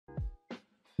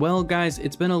Well guys,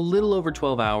 it's been a little over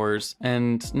 12 hours,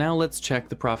 and now let's check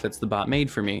the profits the bot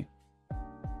made for me.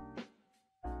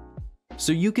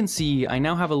 So you can see I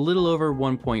now have a little over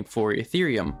 1.4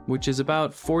 Ethereum, which is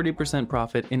about 40%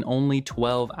 profit in only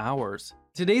 12 hours.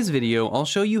 In today's video, I'll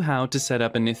show you how to set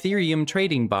up an Ethereum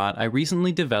trading bot I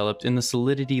recently developed in the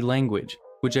Solidity language,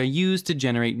 which I use to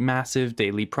generate massive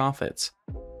daily profits.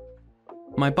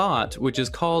 My bot, which is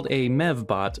called a MEV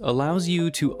Bot, allows you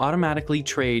to automatically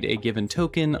trade a given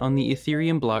token on the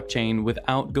Ethereum blockchain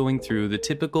without going through the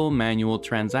typical manual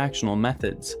transactional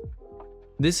methods.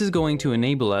 This is going to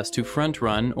enable us to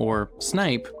front-run, or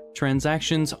snipe,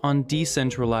 transactions on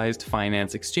decentralized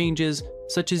finance exchanges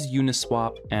such as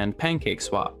Uniswap and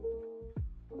PancakeSwap.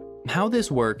 How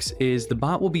this works is the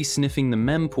bot will be sniffing the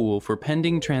mempool for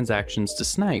pending transactions to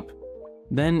snipe.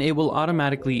 Then it will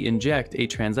automatically inject a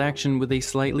transaction with a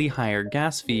slightly higher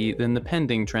gas fee than the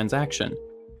pending transaction,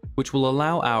 which will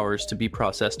allow ours to be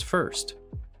processed first.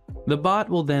 The bot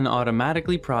will then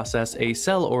automatically process a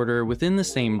sell order within the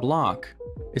same block,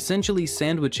 essentially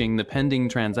sandwiching the pending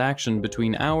transaction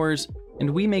between ours, and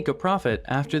we make a profit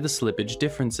after the slippage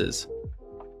differences.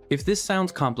 If this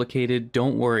sounds complicated,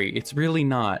 don't worry, it's really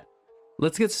not.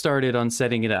 Let's get started on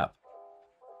setting it up.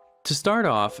 To start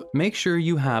off, make sure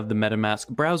you have the Metamask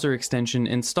browser extension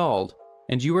installed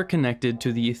and you are connected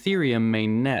to the Ethereum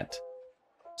mainnet.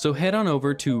 So head on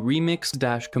over to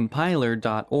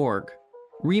remix-compiler.org.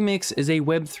 Remix is a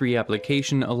Web3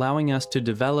 application allowing us to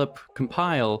develop,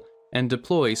 compile, and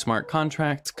deploy smart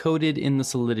contracts coded in the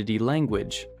Solidity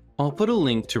language. I'll put a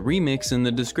link to Remix in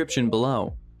the description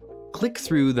below. Click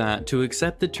through that to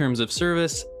accept the terms of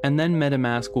service, and then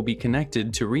Metamask will be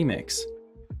connected to Remix.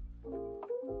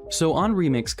 So on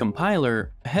Remix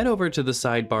Compiler, head over to the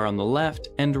sidebar on the left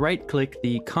and right-click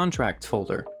the Contract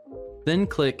folder. Then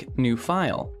click New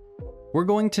File. We're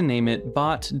going to name it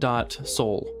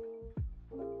bot.sol.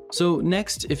 So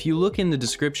next, if you look in the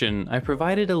description, I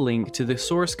provided a link to the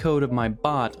source code of my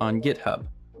bot on GitHub.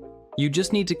 You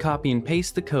just need to copy and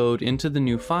paste the code into the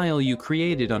new file you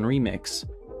created on Remix.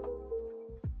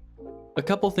 A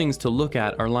couple things to look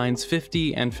at are lines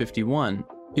 50 and 51.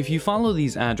 If you follow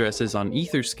these addresses on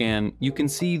Etherscan, you can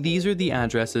see these are the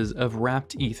addresses of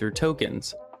wrapped Ether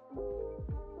tokens.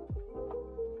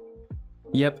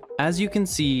 Yep, as you can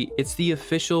see, it's the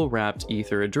official wrapped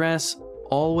Ether address.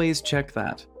 Always check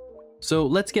that. So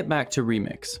let's get back to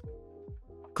Remix.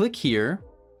 Click here.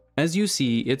 As you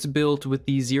see, it's built with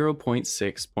the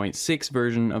 0.6.6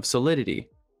 version of Solidity.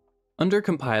 Under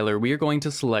Compiler, we are going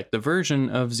to select the version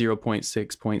of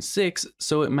 0.6.6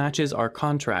 so it matches our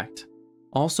contract.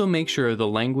 Also make sure the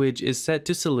language is set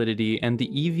to Solidity and the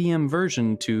EVM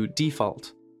version to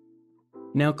default.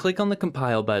 Now click on the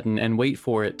Compile button and wait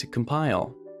for it to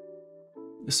compile.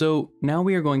 So now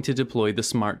we are going to deploy the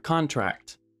smart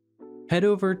contract. Head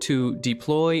over to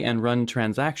Deploy and Run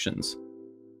Transactions.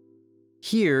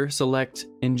 Here, select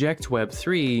Inject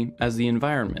Web3 as the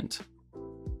environment.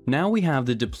 Now we have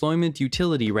the deployment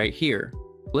utility right here.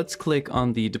 Let's click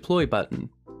on the Deploy button.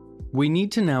 We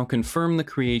need to now confirm the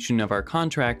creation of our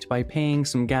contract by paying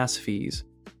some gas fees.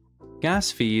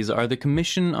 Gas fees are the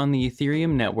commission on the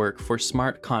Ethereum network for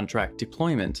smart contract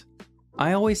deployment.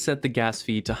 I always set the gas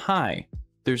fee to high.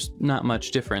 There's not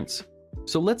much difference.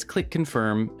 So let's click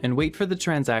confirm and wait for the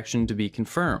transaction to be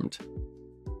confirmed.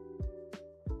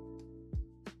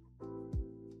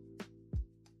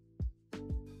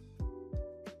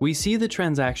 We see the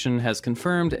transaction has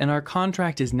confirmed and our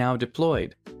contract is now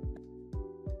deployed.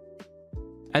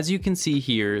 As you can see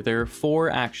here, there are 4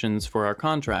 actions for our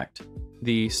contract.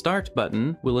 The Start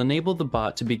button will enable the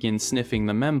bot to begin sniffing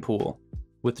the mempool.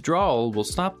 Withdrawal will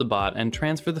stop the bot and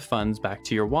transfer the funds back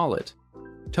to your wallet.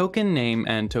 Token name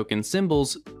and token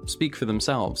symbols speak for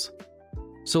themselves.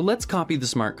 So let's copy the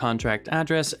smart contract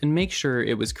address and make sure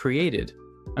it was created.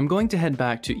 I'm going to head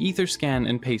back to Etherscan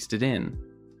and paste it in.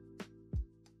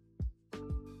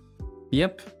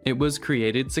 Yep, it was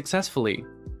created successfully.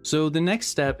 So the next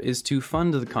step is to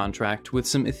fund the contract with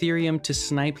some Ethereum to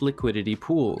snipe liquidity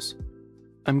pools.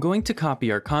 I'm going to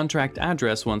copy our contract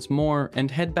address once more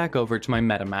and head back over to my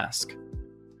Metamask.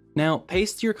 Now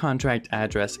paste your contract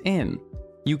address in.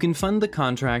 You can fund the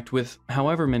contract with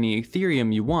however many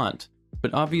Ethereum you want,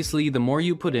 but obviously the more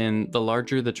you put in, the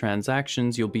larger the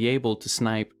transactions you'll be able to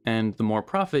snipe and the more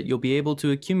profit you'll be able to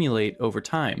accumulate over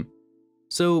time.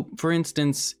 So for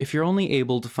instance, if you're only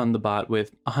able to fund the bot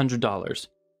with $100,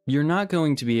 you're not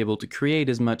going to be able to create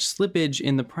as much slippage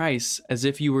in the price as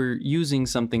if you were using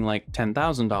something like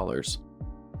 $10,000.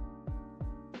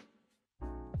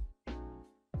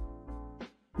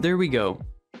 There we go.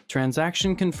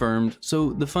 Transaction confirmed,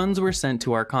 so the funds were sent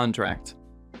to our contract.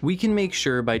 We can make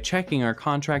sure by checking our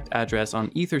contract address on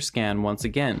Etherscan once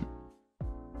again.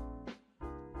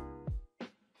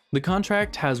 The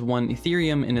contract has 1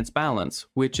 Ethereum in its balance,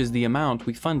 which is the amount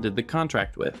we funded the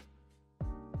contract with.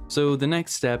 So the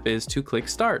next step is to click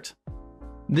Start.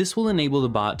 This will enable the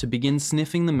bot to begin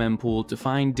sniffing the mempool to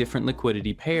find different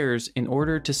liquidity pairs in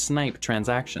order to snipe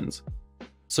transactions.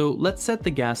 So let's set the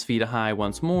gas fee to high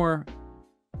once more,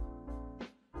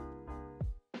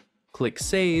 click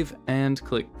Save, and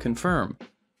click Confirm.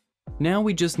 Now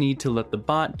we just need to let the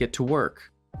bot get to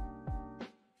work.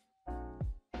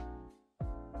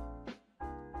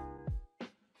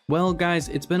 Well guys,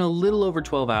 it's been a little over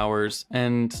 12 hours,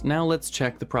 and now let's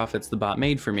check the profits the bot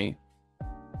made for me.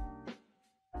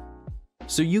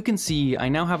 So you can see I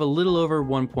now have a little over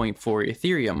 1.4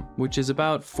 Ethereum, which is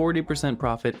about 40%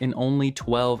 profit in only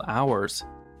 12 hours.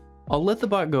 I'll let the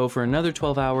bot go for another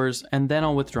 12 hours, and then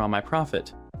I'll withdraw my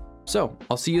profit. So,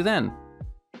 I'll see you then.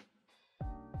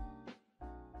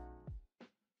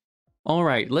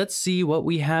 Alright, let's see what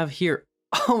we have here.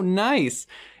 Oh, nice!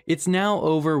 It's now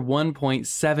over 1.7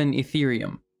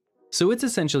 Ethereum. So it's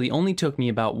essentially only took me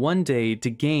about 1 day to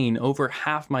gain over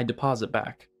half my deposit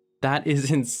back. That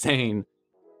is insane.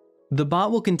 The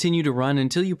bot will continue to run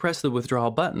until you press the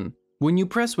withdrawal button. When you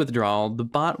press withdrawal, the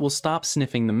bot will stop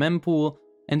sniffing the mempool,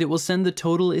 and it will send the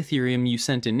total Ethereum you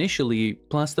sent initially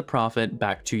plus the profit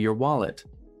back to your wallet.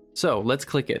 So let's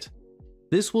click it.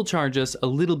 This will charge us a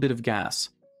little bit of gas.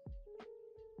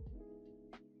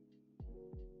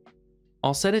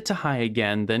 I'll set it to high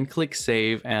again, then click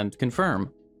Save and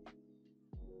Confirm.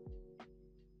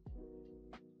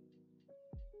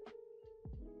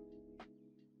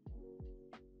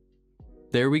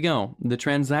 There we go, the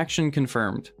transaction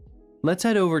confirmed. Let's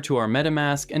head over to our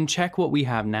Metamask and check what we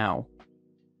have now.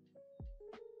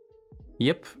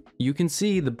 Yep, you can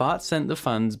see the bot sent the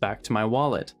funds back to my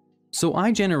wallet. So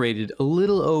I generated a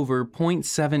little over 0.7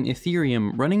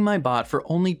 Ethereum running my bot for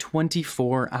only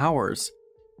 24 hours.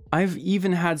 I've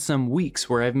even had some weeks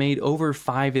where I've made over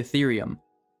 5 Ethereum.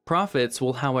 Profits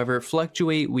will, however,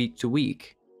 fluctuate week to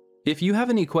week. If you have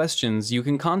any questions, you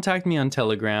can contact me on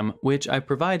Telegram, which I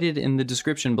provided in the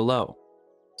description below.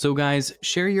 So guys,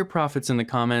 share your profits in the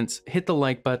comments, hit the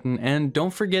like button, and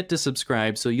don't forget to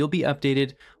subscribe so you'll be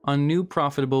updated on new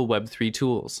profitable Web3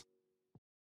 tools.